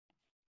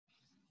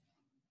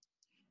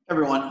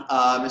Everyone,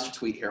 Mr.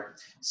 Tweet here.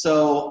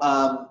 So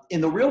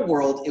in the real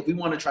world, if we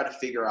want to try to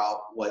figure out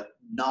what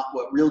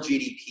real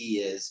GDP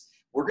is,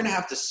 we're going to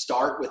have to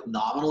start with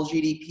nominal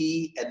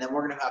GDP, and then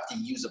we're going to have to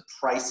use a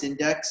price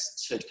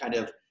index to kind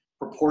of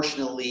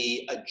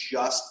proportionally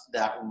adjust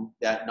that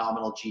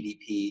nominal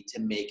GDP to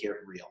make it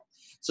real.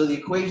 So the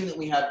equation that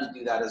we have to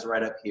do that is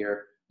right up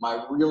here.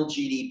 My real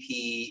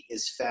GDP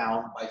is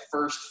found by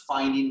first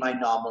finding my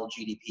nominal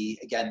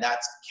GDP. Again,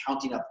 that's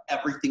counting up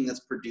everything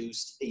that's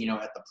produced,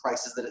 at the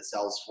prices that it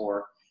sells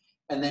for,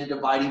 and then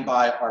dividing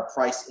by our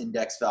price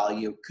index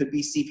value. Could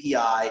be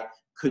CPI,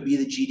 could be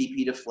the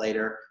GDP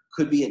deflator,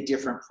 could be a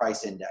different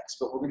price index.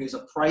 But we're going to use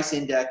a price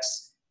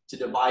index to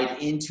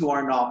divide into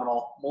our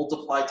nominal,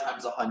 multiply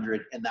times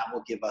 100, and that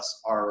will give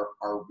us our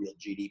real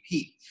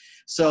GDP.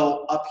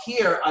 So up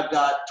here, I've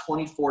got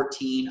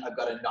 2014, I've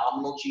got a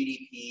nominal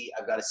GDP,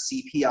 I've got a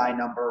CPI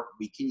number.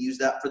 We can use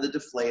that for the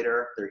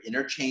deflator. They're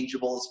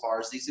interchangeable as far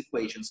as these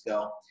equations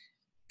go.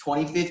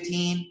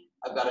 2015,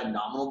 I've got a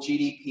nominal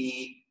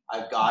GDP,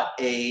 I've got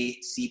a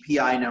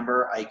CPI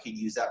number. I can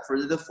use that for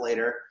the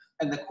deflator.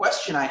 And the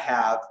question I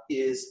have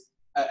is,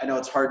 I know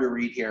it's hard to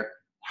read here,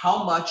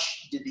 how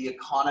much did the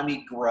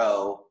economy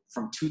grow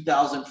from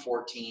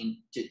 2014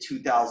 to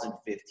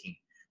 2015?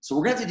 So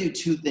we're going to have to do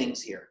two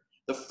things here.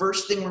 The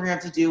first thing we're going to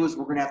have to do is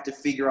we're going to have to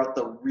figure out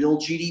the real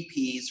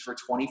GDPs for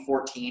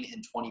 2014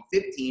 and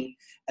 2015.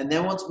 And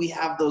then once we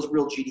have those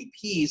real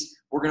GDPs,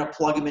 we're going to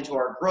plug them into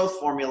our growth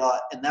formula,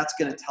 and that's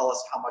going to tell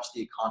us how much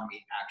the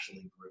economy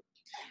actually grew.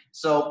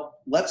 So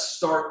let's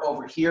start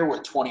over here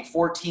with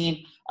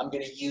 2014. I'm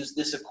going to use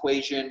this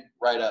equation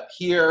right up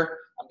here.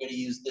 I'm going to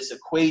use this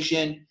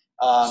equation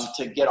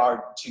to get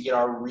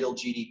our real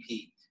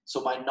GDP.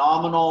 So my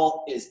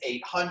nominal is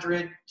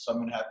 800, so I'm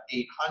going to have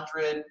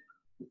 800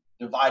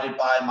 divided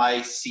by my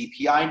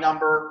CPI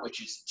number,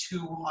 which is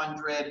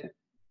 200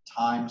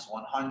 times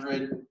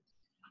 100.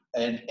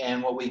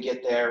 And what we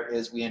get there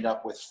is we end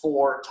up with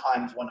 4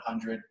 times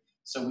 100.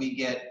 So we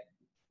get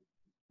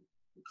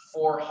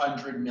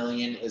 400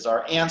 million is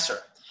our answer.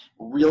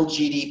 Real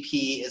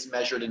GDP is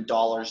measured in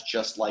dollars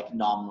just like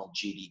nominal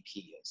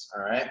GDP is,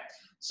 all right?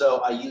 So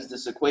I use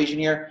this equation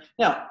here.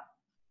 Now,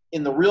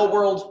 in the real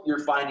world,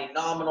 you're finding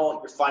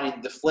nominal, you're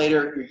finding the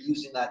deflator, you're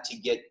using that to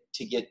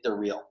get the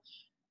real.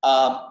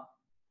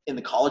 In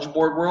the College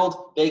Board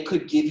world, they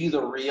could give you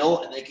the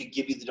real and they could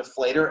give you the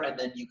deflator, and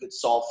then you could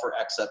solve for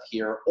X up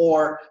here,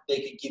 or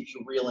they could give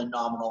you real and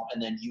nominal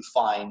and then you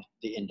find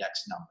the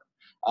index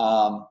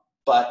number.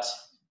 But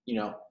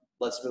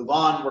let's move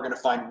on. We're going to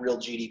find real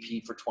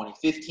GDP for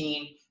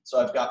 2015. So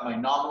I've got my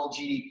nominal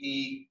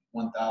GDP,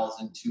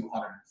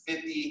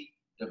 1,250,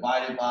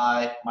 divided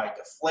by my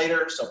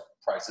deflator. So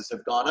prices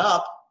have gone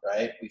up,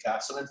 right? We've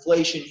got some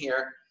inflation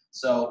here.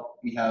 So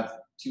we have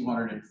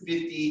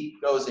 250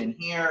 goes in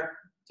here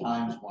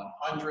times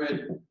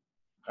 100,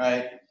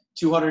 right?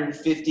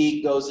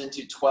 250 goes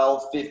into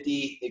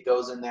 1250. It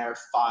goes in there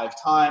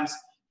 5 times.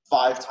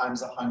 5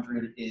 times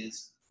 100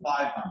 is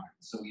 500.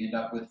 So we end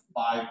up with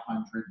 500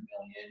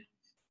 million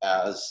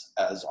as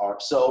our,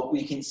 so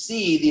we can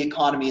see the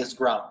economy has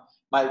grown.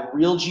 My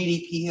real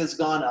GDP has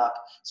gone up,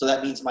 so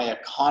that means my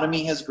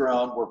economy has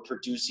grown, we're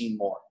producing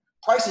more.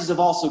 Prices have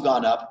also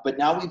gone up, but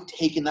now we've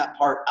taken that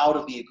part out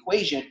of the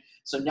equation,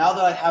 so now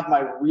that I have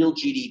my real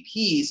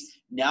GDPs,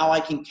 now I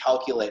can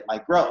calculate my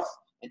growth.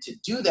 And to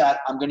do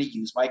that, I'm going to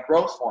use my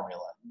growth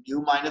formula,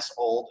 new minus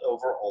old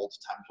over old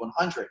times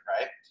 100,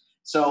 right?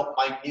 So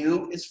my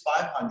new is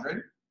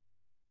 500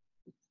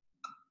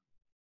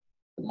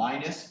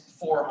 minus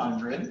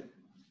 400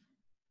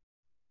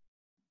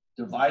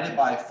 divided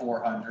by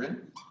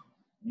 400,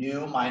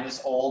 new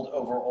minus old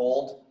over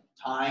old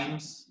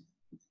times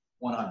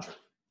 100.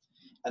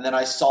 And then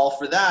I solve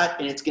for that,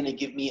 and it's going to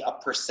give me a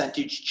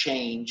percentage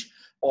change,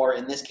 or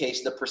in this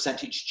case, the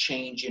percentage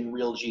change in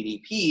real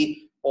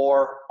GDP,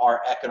 or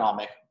our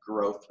economic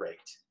growth rate.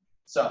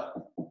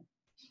 So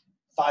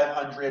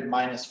 500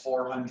 minus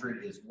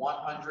 400 is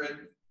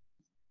 100.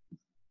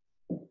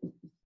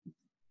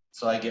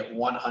 So I get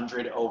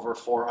 100 over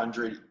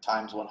 400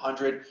 times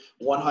 100.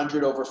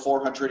 100 over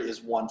 400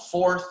 is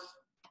 1/4.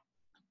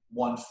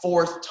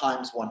 1/4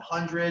 times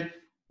 100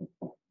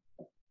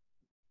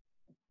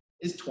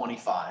 is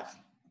 25.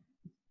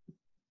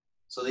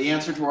 So the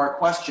answer to our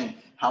question,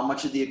 how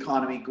much did the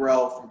economy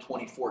grow from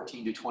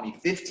 2014 to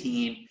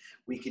 2015?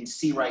 We can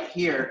see right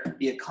here,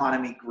 the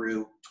economy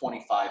grew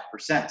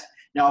 25%.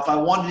 Now, if I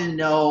wanted to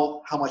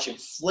know how much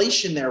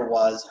inflation there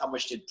was, how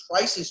much did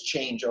prices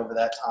change over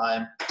that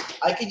time,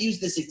 I could use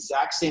this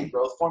exact same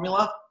growth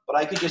formula, but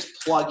I could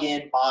just plug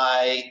in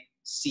my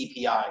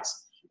CPIs.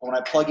 And when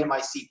I plug in my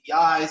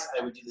CPIs,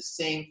 I would do the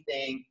same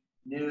thing,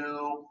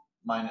 new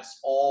minus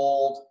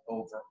old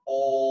over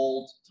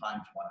old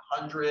times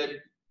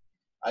 100.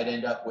 I'd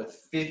end up with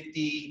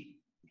 50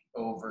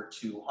 over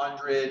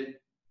 200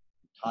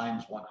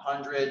 times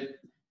 100.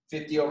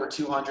 50 over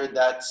 200,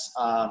 that's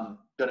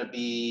going to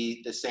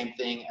be the same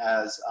thing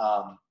as,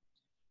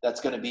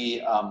 that's going to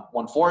be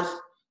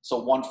 1/4. So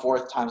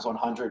 1/4 times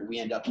 100, we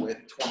end up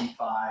with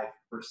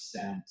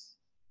 25%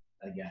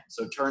 again.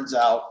 So it turns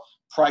out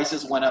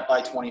prices went up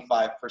by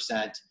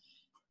 25%,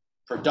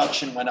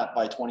 production went up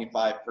by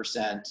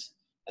 25%,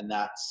 and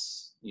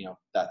that's, you know,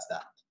 that's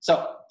that.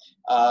 So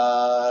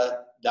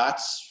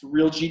that's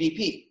real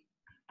GDP.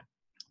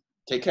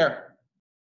 Take care.